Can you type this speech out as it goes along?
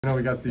I know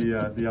we got the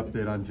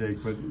update on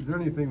Jake, but is there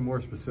anything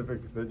more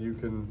specific that you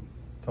can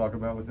talk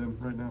about with him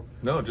right now?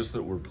 No, just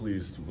that we're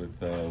pleased with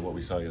what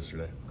we saw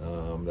yesterday.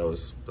 That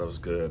was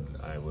good.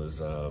 I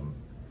was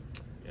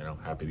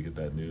happy to get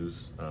that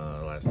news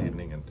last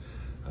evening, and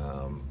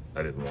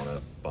I didn't want to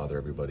bother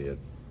everybody at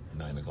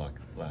 9 o'clock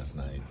last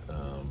night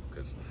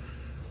because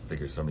I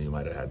figured some of you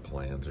might have had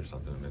plans or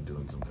something and been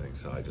doing some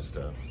things. So I just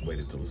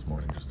waited till this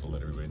morning just to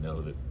let everybody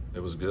know that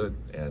it was good,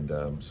 and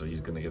so he's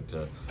going to get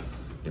to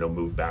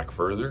move back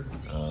further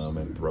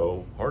and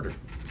throw harder.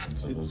 And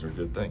so those are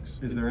good things.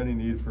 Is there any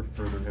need for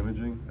further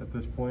imaging at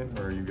this point,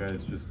 or are you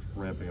guys just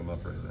ramping him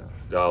up right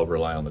now? I'll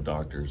rely on the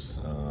doctors.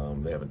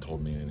 They haven't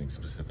told me anything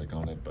specific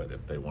on it, but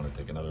if they want to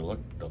take another look,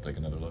 they'll take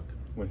another look.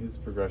 When his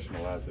progression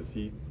allows, is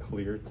he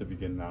clear to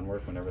begin mound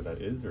work whenever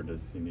that is, or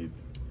does he need?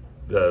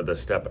 The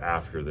step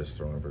after this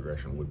throwing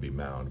progression would be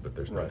mound, but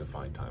there's no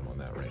defined time on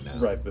that right now.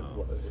 Right, but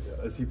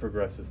as he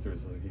progresses through,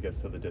 so he gets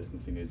to the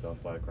distance he needs off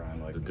flat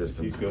ground, like the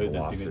distance, is he good?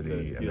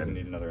 velocity, he doesn't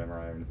need another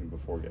MRI or anything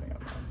before getting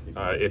out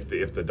mound.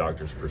 If the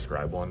doctors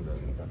prescribe one,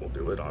 then we'll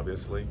do it,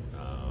 obviously.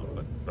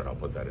 But I'll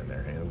put that in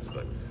their hands.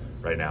 But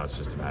right now, it's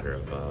just a matter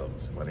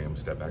of letting him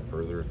step back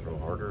further, throw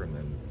harder, and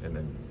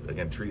then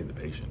again treating the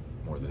patient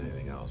more than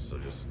anything else. So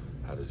just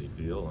how does he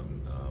feel,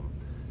 and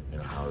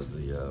how's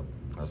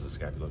the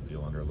scapula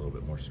feel under a little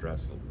bit more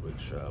stress,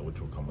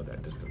 which will come with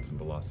that distance and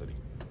velocity.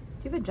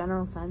 Do you have a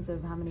general sense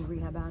of how many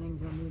rehab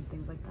outings you'll need,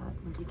 things like that,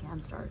 once you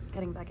can start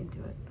getting back into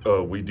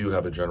it? We do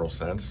have a general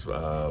sense,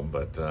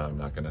 but I'm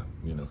not going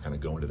to, kind of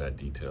go into that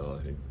detail.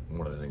 I think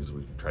one of the things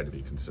we've tried to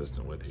be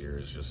consistent with here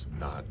is just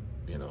not,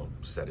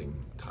 setting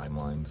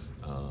timelines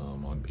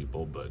on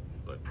people, but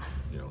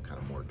kind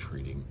of more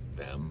treating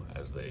them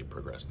as they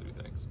progress through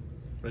things.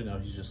 Right now,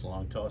 he's just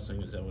long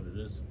tossing. Is that what it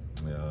is?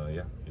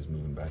 Yeah, he's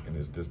moving back in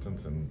his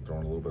distance and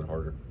throwing a little bit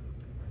harder.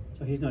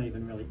 So he's not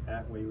even really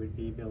at where he would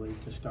be, Billy,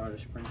 to start a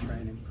spring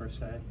training per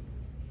se?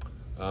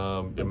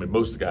 I mean,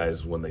 most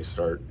guys, when they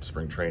start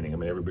spring training,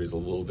 everybody's a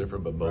little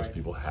different, but most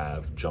people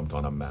have jumped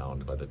on a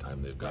mound by the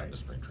time they've gotten to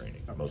spring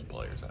training. Okay. Most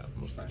players have,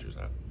 most pitchers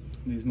have.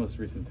 These most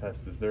recent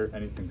tests, is there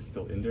anything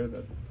still in there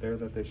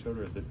that they showed,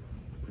 or is it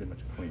pretty much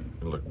clean?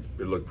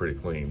 It looked pretty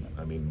clean.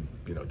 I mean,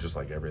 just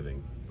like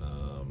everything,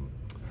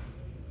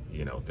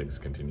 things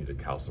continue to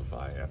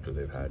calcify after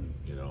they've had,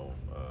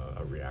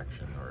 a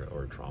reaction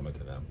or a trauma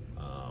to them.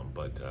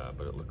 But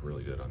it looked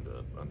really good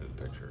under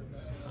the picture.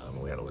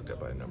 We had it looked at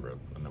by a number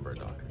of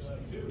doctors.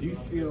 Do you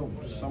feel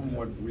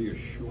somewhat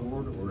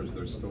reassured, or is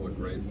there still a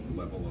great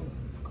level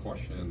of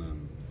caution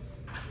and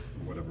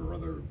whatever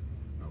other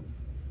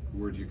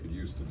words you could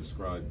use to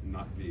describe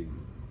not being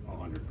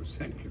 100%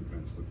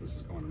 convinced that this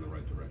is going in the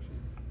right direction?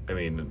 I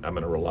mean, I'm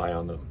going to rely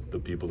on the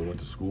people that went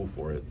to school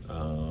for it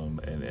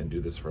and do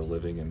this for a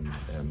living.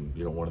 And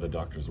one of the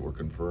doctors that we're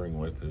conferring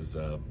with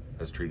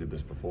has treated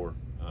this before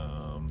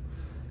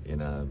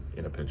in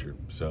a pitcher.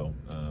 So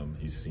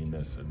he's seen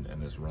this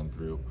and has run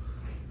through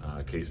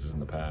cases in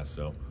the past.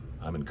 So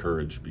I'm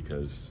encouraged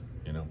because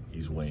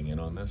he's weighing in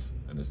on this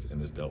and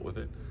has dealt with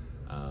it.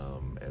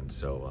 And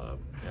so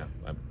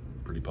I'm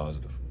pretty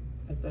positive.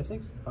 I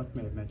think Buck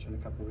may have mentioned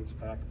a couple of weeks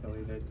back,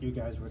 Billy, that you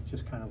guys were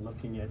just kind of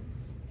looking at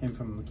him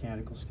from a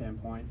mechanical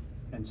standpoint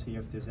and see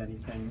if there's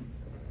anything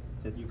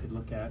that you could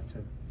look at,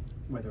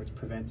 whether it's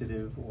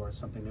preventative or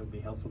something that would be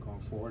helpful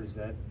going forward. Is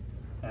that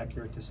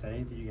accurate to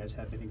say that you guys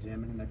have been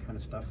examining that kind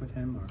of stuff with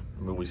him? Or?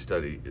 I mean, we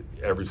study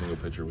every single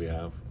pitcher we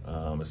have,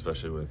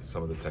 especially with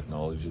some of the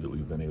technology that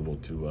we've been able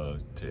to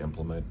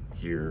implement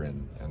here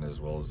and as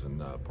well as in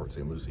Port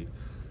St. Lucie,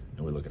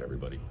 and we look at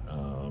everybody.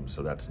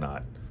 So that's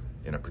not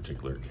in a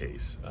particular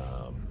case.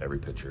 Every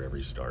pitcher,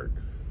 every start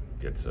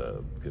gets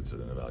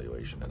an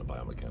evaluation and a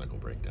biomechanical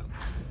breakdown.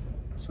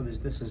 So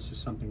this is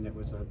just something that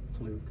was a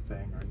fluke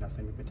thing, or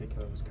nothing in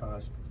particular was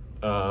caused?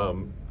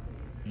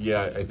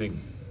 Yeah, I think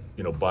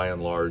by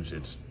and large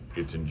it's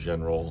in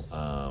general.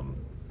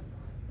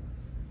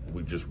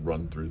 We just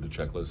run through the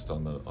checklist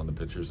on the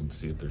pitchers and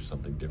see if there's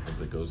something different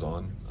that goes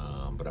on.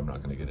 But I'm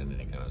not going to get into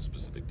any kind of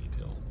specific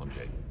detail on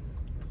Jake.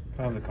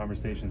 How have the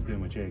conversations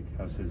been with Jake?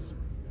 How's his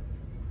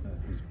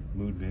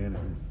mood been?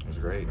 It was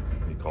great.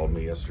 He called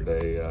me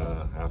yesterday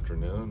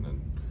afternoon,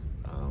 and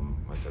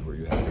I said, "Were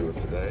you happy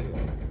with today?"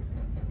 And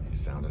he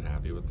sounded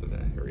happy with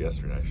today, or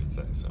yesterday, I should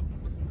say. So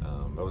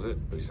that was it.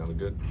 But he sounded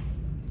good.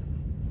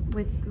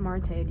 With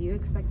Marte, do you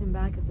expect him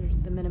back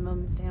at the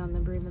minimum stay on the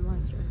bereavement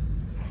list? Or?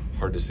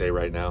 Hard to say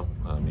right now.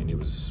 I mean, he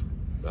was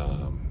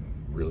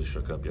really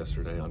shook up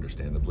yesterday,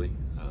 understandably.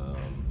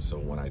 So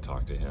when I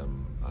talked to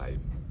him, I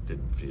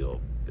didn't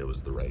feel it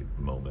was the right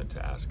moment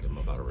to ask him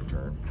about a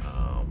return.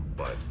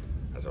 But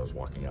as I was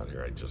walking out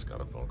here, I just got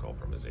a phone call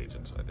from his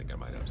agent, so I think I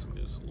might have some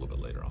news a little bit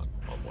later on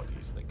what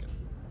he's thinking.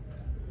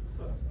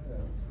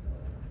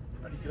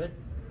 Pretty good.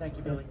 Thank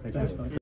you, Billy. Thanks, Billy.